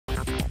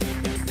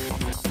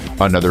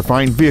Another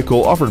fine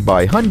vehicle offered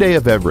by Hyundai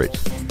of Everett.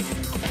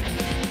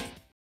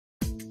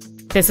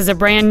 This is a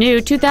brand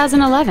new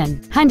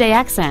 2011 Hyundai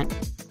Accent.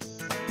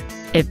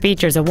 It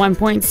features a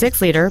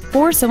 1.6-liter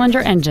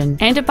 4-cylinder engine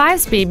and a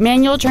 5-speed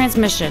manual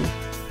transmission.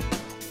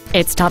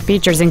 Its top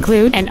features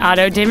include an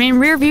auto-dimming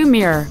rearview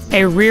mirror,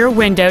 a rear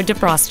window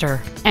defroster,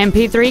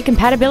 MP3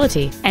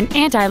 compatibility, an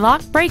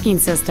anti-lock braking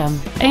system,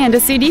 and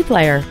a CD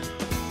player.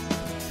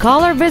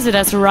 Call or visit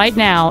us right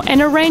now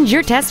and arrange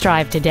your test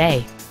drive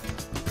today.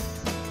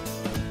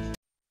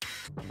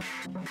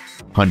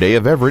 Hyundai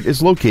of Everett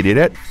is located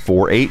at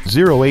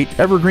 4808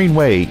 Evergreen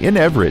Way in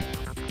Everett.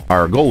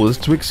 Our goal is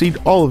to exceed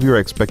all of your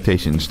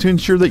expectations to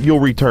ensure that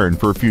you'll return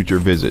for future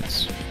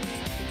visits.